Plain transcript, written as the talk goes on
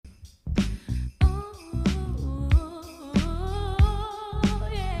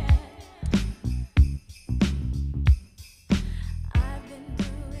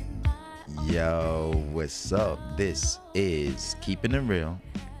Yo, what's up? This is Keeping It Real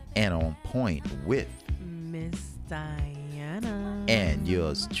and On Point with Miss Diana. and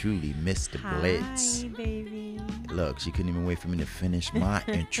yours truly, Mr. Blitz. Hi, baby. Look, she couldn't even wait for me to finish my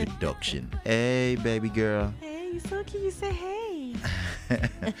introduction. Hey, baby girl. Hey, you so cute. You say hey.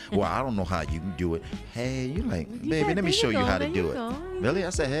 Well, I don't know how you can do it. Hey, you like, You baby, got- let me there show you you go, how to there do you it. go. Really? I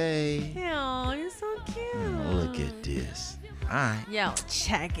said, hey. Oh, you're so cute. Look at this. All right. Yo,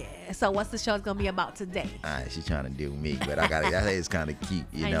 check it. So, what's the show's gonna be about today? All right, she's trying to do me, but I got it. I think it's kind of cute,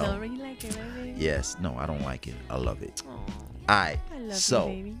 you I know. don't really like it, right, baby? Yes. No, I don't like it. I love it. Aw. All right. I love you, So,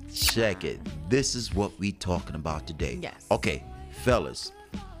 baby. check it. This is what we talking about today. Yes. Okay, fellas.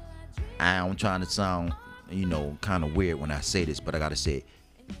 I'm trying to sound, kind of weird when I say this, but I gotta say it.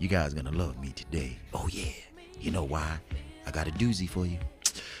 You guys gonna love me today. Oh yeah. You know why? I got a doozy for you.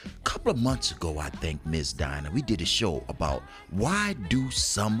 A couple of months ago, I think, Miss Dinah, we did a show about why do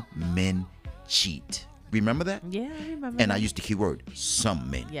some men cheat. Remember that? Yeah, I remember. And I that. used the key word, some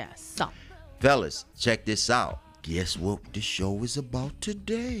men. Yeah, some. Fellas, check this out. Guess what the show is about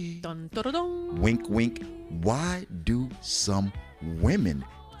today? Dun, dun, dun, dun. Wink, wink. Why do some women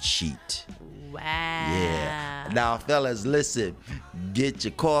cheat? Wow. Yeah. Now, fellas, listen. Get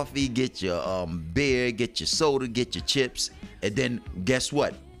your coffee, get your beer, get your soda, get your chips, and then guess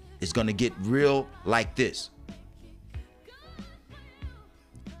what? It's gonna get real like this.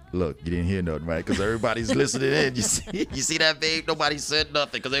 Look, you didn't hear nothing, right? Because everybody's listening in. You see that, babe? Nobody said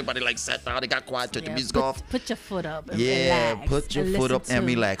nothing because everybody sat down. They got quiet, took the Yeah, music put, off. Put your foot up and Yeah, relax. put your and foot listen up and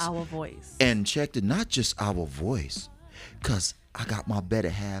to relax. Our voice. And check it, not just our voice, because I got my better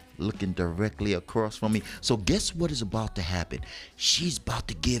half looking directly across from me. So guess what is about to happen? She's about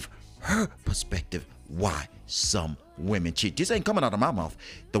to give her perspective why some women cheat. This ain't coming out of my mouth.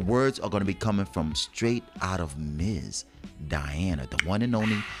 The words are going to be coming from straight out of Ms. Diana, the one and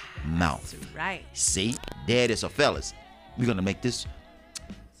only mouth. Right. See? There it is. So fellas, we're going to make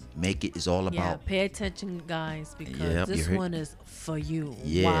it is all Yeah, about pay attention, guys, because Yep, you this heard- one is for you.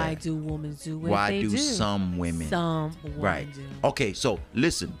 Yeah. Why do women do what why they do some women. Some women Right. do. Okay, so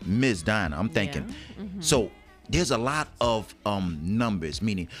listen, Ms. Dinah, I'm thinking. So there's a lot of numbers,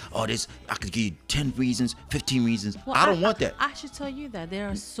 meaning, I could give you 10 reasons, 15 reasons. Well, I don't want that. I should tell you that there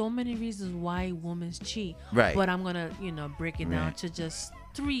are so many reasons why women cheat. Right. But I'm gonna, break it down Right. to just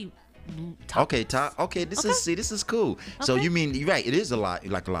three. Top. Okay, Todd. Okay, this is cool. So Okay. you mean you're right? It is a lot,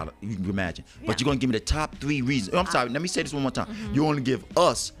 like a lot of you can imagine. But Yeah. you're gonna give me the top 3 reasons. Oh, I'm sorry. Let me say this one more time. You only give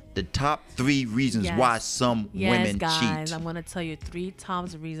us the top 3 reasons Yes. why some Yes, women guys, cheat. I'm gonna tell you 3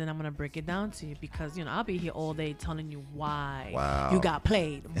 tops of reason. I'm gonna break it down to you because I'll be here all day telling you why Wow. you got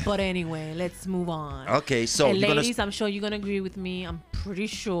played. But anyway, let's move on. Okay, so and you're ladies, gonna. I'm sure you're gonna agree with me. I'm pretty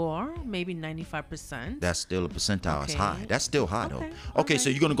sure, maybe 95%. That's still a percentile. It's Okay. high. That's still high Okay, though. Okay, okay. so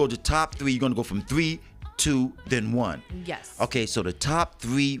you're gonna go to top 3. You're gonna go from 3, 2, then 1. Yes. Okay, so the top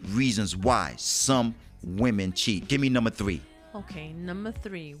 3 reasons why some women cheat. Give me number 3. Okay, number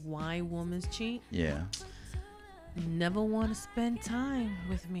 3, why women cheat? Yeah. Never want to spend time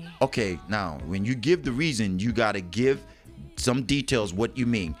with me. Okay, now when you give the reason, you gotta give some details. What you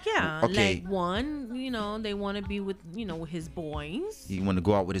mean? Yeah, Okay. like one, they want to be with, with his boys. You want to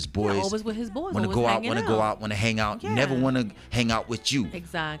go out with his boys. Yeah, always with his boys. Want to always go out. hanging Want to go out. Want to hang out. Yeah. Never want to hang out with you.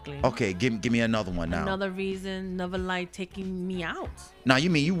 Exactly. Okay, give me another one now. Another reason, never like taking me out. Now you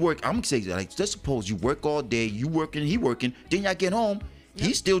mean you work? I'm gonna say like, let's suppose you work all day, you working, he working. Then y'all get home,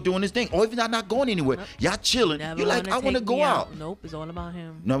 he's still doing his thing, or even not going anywhere. Y'all chilling. Never You're like, wanna I want to take go me out. Nope, it's all about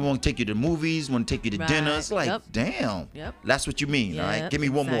him. Never want to take you to movies. Want to take you to Right, dinner. It's like, yep. damn. Yep. That's what you mean. All right. Yep, Give me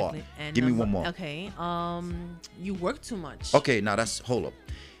one more. exactly. And Give me number- one more. Okay. You work too much. Okay, now that's hold up.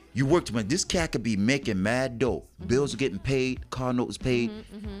 You work too much. This cat could be making mad dope. Bills are getting paid. Car note is paid.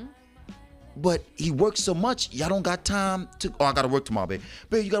 But he works so much, y'all don't got time to. Oh, I gotta work tomorrow, babe.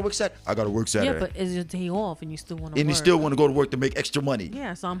 Babe, you gotta work Saturday. I gotta work Saturday. Yeah, but it's your day off and you still want to work. and he still want to go to work to make extra money.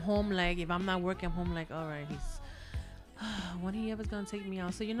 Yeah, so I'm home like, if I'm not working, I'm home like, all right, when he ever gonna take me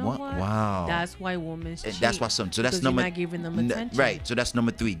out? So you know what? Wow. That's why women cheat. That's why some. So that's because number. You're not giving them attention. Right. So that's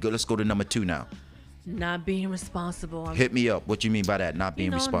number 3. Go. Let's go to number 2 now. Not being responsible. Hit me up. What you mean by that? Not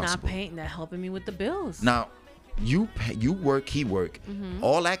being responsible. Not paying, not helping me with the bills. Now, you work, he work.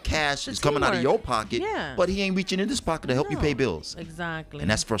 All that cash is coming out of teamwork. your pocket, Yeah. but he ain't reaching in his pocket to help you pay No, bills. Exactly. And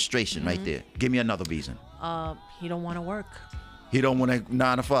that's frustration right there. Give me another reason. He don't want to work. He don't want a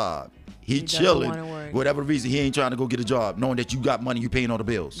 9 to 5. He doesn't chilling. wanna work. Whatever reason, he ain't trying to go get a job, knowing that you got money, you paying all the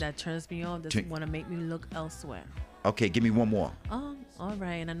bills. That turns me on. Doesn't want to make me look elsewhere. Okay, give me one more. All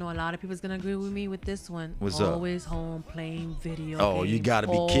right, and I know a lot of people's gonna agree with me with this one. What's up? Always home playing video Oh, games you gotta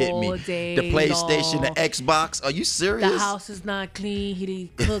be kidding me. all day The PlayStation, long. the Xbox. Are you serious? The house is not clean. He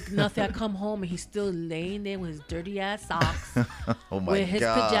didn't cook nothing. I come home and he's still laying there with his dirty ass socks, Oh my with his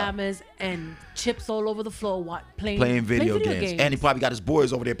God. pajamas and chips all over the floor, Playing video games. And he probably got his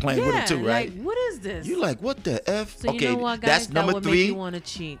boys over there playing with him too, right? Like, what is this? You like, what the F? So okay, you know what, guys? that's number that would 3. Make you want to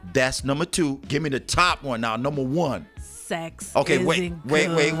cheat. That's number 2. Give me the top one now. Number 1. Sex. Okay, isn't wait,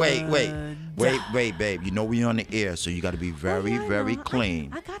 babe. You know we on the air, so you got to be very, yeah, I very know.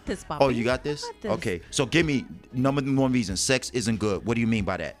 clean. I got this, Papa. Oh, you got this? Okay, so give me number 1 reason. Sex isn't good. What do you mean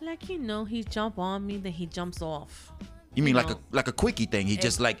by that? Like, you know, he jump on me, then he jumps off. You mean You like know. a quickie thing? He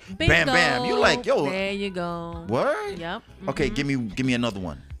just like Bingo. bam, bam. You like, yo, There you go. word? Yep. Okay, mhm. give me another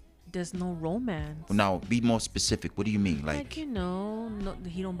one. There's no romance. Now, be more specific. What do you mean? Like, you know, no,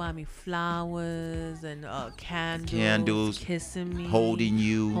 he don't buy me flowers and candles, Candles, kissing me, holding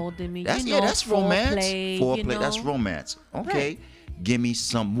you. holding me. That's you know, that's romance. foreplay, Foreplay, you know? that's romance. Okay, give me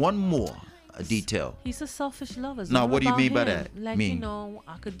one more detail. He's a selfish lover. It's Now, all what do you about mean by him. that? Like, Mean? you know,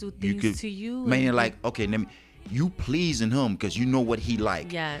 I could do You things could, to you. meaning and- like, okay, let me, you pleasing him because you know what he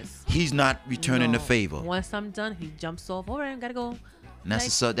like. Yes. He's not returning the No. favor. Once I'm done, he jumps off. All right, I gotta go. And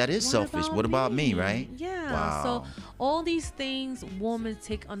that's that is selfish. What about me, right? Yeah. Wow. So all these things women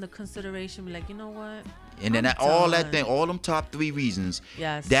take under consideration. Like, you know what? And then I'm all that done. thing, all them top 3 reasons,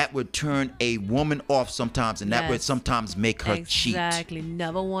 Yes. that would turn a woman off sometimes, and that would Yes. sometimes make her cheat. Exactly.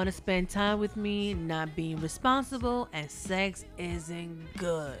 Never want to spend time with me, not being responsible, and sex isn't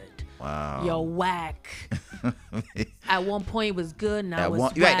good. Wow. You're whack. At one point it was good, now it's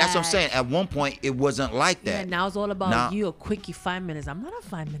whack. Right, that's what I'm saying. At one point, it wasn't like Yeah, that. now it's all about Now- you, a quickie 5 minutes. I'm not a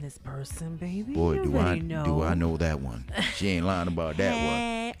 5 minutes person, baby. Boy, you do I already know. do I know that one? She ain't lying about that one.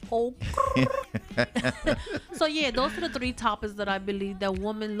 Hey, oh. So yeah, those are the 3 topics that I believe that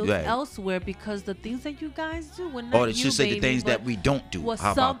women look Right. elsewhere because the things that you guys do, we're not Or you, it should say the baby, things that but we don't do. what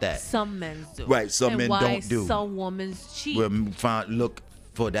How about that? Some men do. Right, some and men why don't do. Some women cheat. We'll look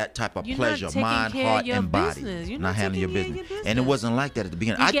for that type of You're not pleasure, taking mind, care of heart, your and body. business. You're not not handling your taking care of business. your And it business. wasn't like that at the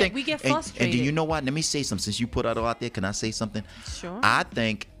beginning. We I get- think we get and do frustrated. you know what? Let me say something. Since you put it out there, can I say something? Sure. I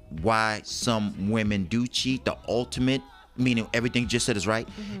think why some women do cheat, the ultimate meaning everything you just said is right,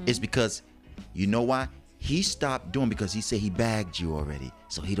 Mm-hmm. is because you know why? He stopped doing because he said he bagged you already.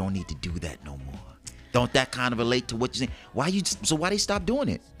 So he don't need to do that no more. Don't that kind of relate to what you're saying? Why they stop doing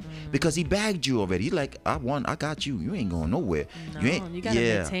it? Because he bagged you already. He like, I got you. You ain't going nowhere. No, ain't, you gotta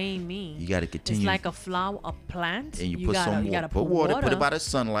maintain me. You gotta continue. It's like a flower, a plant. And you put gotta, some you water. gotta Put water. Put it by the There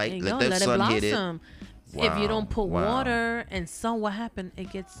sunlight. you Let go, that let sun it hit it. blossom. If you don't put Wow. water and sun, what happened?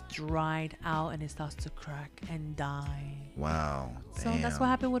 It gets dried out and it starts to crack and die. Wow. So that's what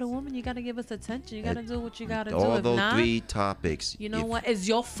happened with a woman. You gotta give us attention. You gotta do what you gotta do. All If those not, 3 topics. you know if- what? It's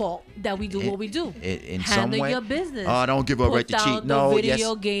your fault that we do what we do. in some Handle way. your business. Oh, don't give her a Put right to down cheat. the No, video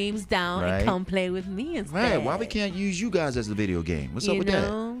yes. games down Right. and come play with me instead. Right. Why we can't use you guys as the video game? What's up You with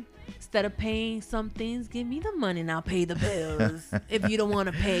know? Instead of paying some things, give me the money and I'll pay the bills. If you don't want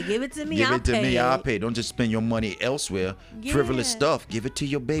to pay, give it to that? me. Give I'll it to pay. me. I'll pay. Don't just spend your money elsewhere. Frivolous Yeah. stuff. Give it to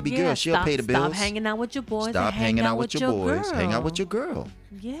your baby Yeah, girl. She'll stop, pay the bills. Stop hanging out with your boys. Stop and hanging out with your boys. Girl. Hang out with your girl.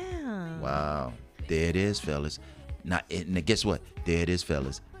 Yeah. Wow. There it is, fellas. Now, and guess what? There it is,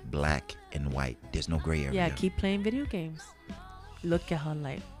 fellas. Black and white. There's no gray area. Yeah, keep playing video games. Look at her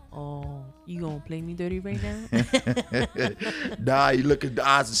like, oh, you gonna play me dirty right now? Nah, you look at the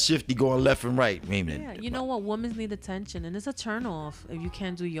eyes are shifty going left and right. Wait a minute. Yeah, you know what? Women need attention, and it's a turn off if you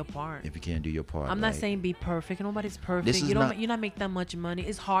can't do your part. If you can't do your part. I'm not right? saying be perfect. Nobody's perfect. This is You don't. not- You're not make that much money.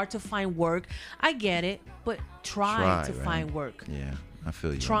 It's hard to find work. I get it, but try to right? find work. Yeah, I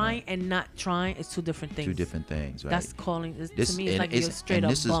feel you. on Trying and not trying is 2 different that. things. 2 different things, right? That's calling. To me, it's and like you're straight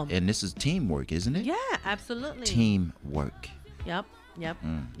up bum. And this is teamwork, isn't it? Yeah, absolutely. Teamwork. Yep. Yep.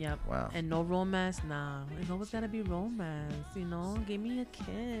 Yep. Wow. And no romance. Nah, it's always gotta be romance. You know, give me a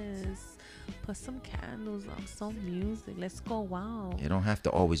kiss. Put some candles on, some music. Let's go out. It don't have to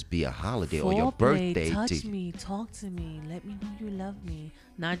always be a holiday or your Foreplay, birthday. touch me, talk to me, let me know you love me.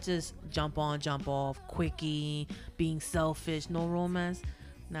 Not just jump on, jump off, quickie, being selfish, no romance.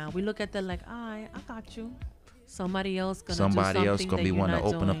 Now we look at that like, I got you. Somebody else gonna Gonna be wanting to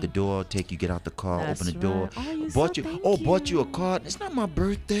open up the door, take you, get out the car, That's open the door. right. Oh, bought so you. thank Oh, bought you a you. card. It's not my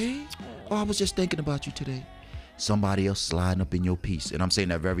birthday. Oh, I was just thinking about you today. Somebody else sliding up in your piece, and I'm saying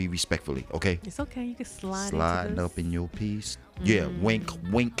that very respectfully. Okay. It's okay, you can slide Sliding into up this. in your piece. Yeah, wink,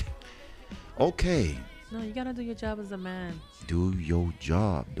 wink. Okay. No, you gotta do your job as a man. Do your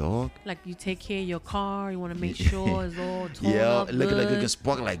job, dog. Like you take care of your car. You want to make sure it's all torn Yeah, up look good. at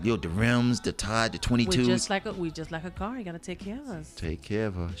spark like yo, the rims, the tire, the 22. We just like a car. You gotta take care of us. Take care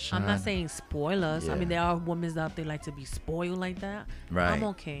of her. Shine. I'm not saying spoil us. I Yeah. mean, there are women out there like to be spoiled like that. Right. I'm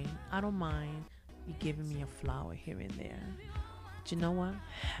okay. I don't mind you giving me a flower here and there. But you know what?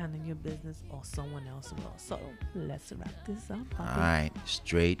 Handle your business or someone else will. So let's wrap this up. All Bobby. right,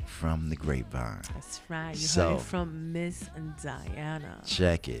 straight from the grapevine. That's right. You So- heard it from Miss Diana.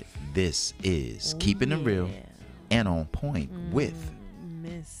 Check it. This is Keeping It Real Yeah. and On Point with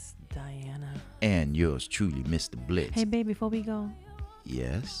Miss Diana. and yours truly, Mr. Blitz. Hey, babe, before we go,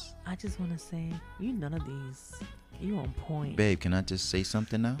 Yes. I just want to say you none of these. You on point. Babe, can I just say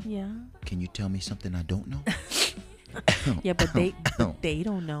something now? Yeah. Can you tell me something I don't know? Yeah, but they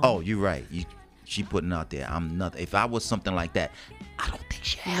don't know. Oh, you're right. She putting out there. I'm nothing. If I was something like that, I don't think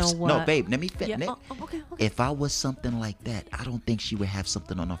she You has. know No, what? babe, let me Yeah. finish. Okay. If I was something like that, I don't think she would have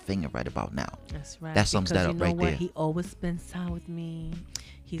something on her finger right about now. That's right. That sums because that you up know right what? there. He always spends time with me.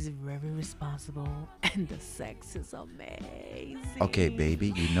 He's very responsible, and the sex is amazing. Okay,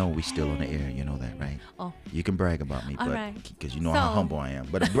 baby, you know we still on the air. You know that, right? Oh, You can brag about me, All but right. because you know how So- humble I am.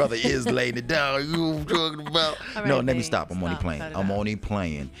 But a brother is laying it down. You know what I'm talking about? All No, right, let me babe. stop. I'm only Stop. playing. Cut it I'm out. only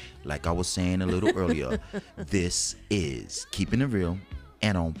playing. Like I was saying a little earlier, this is Keeping It Real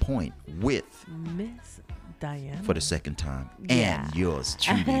and On Point with, Miss Diana. for the second time, Yeah. and yours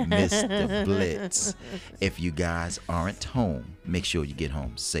truly, Mr. Blitz. If you guys aren't home, make sure you get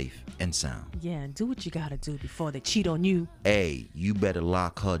home safe and sound. Yeah, do what you gotta do before they cheat on you. Hey, you better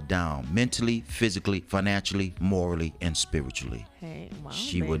lock her down mentally, physically, financially, morally, and spiritually. Hey, wow,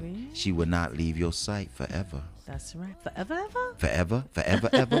 She baby. would not leave your sight forever. That's right. Forever, ever. Forever, forever,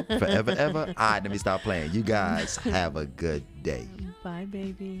 ever, forever, ever. All right, let me stop playing. You guys have a good day. Bye,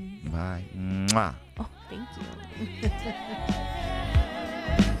 baby. Bye. Mwah. Oh, thank you.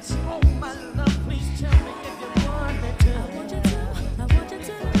 Oh, my love, please tell me.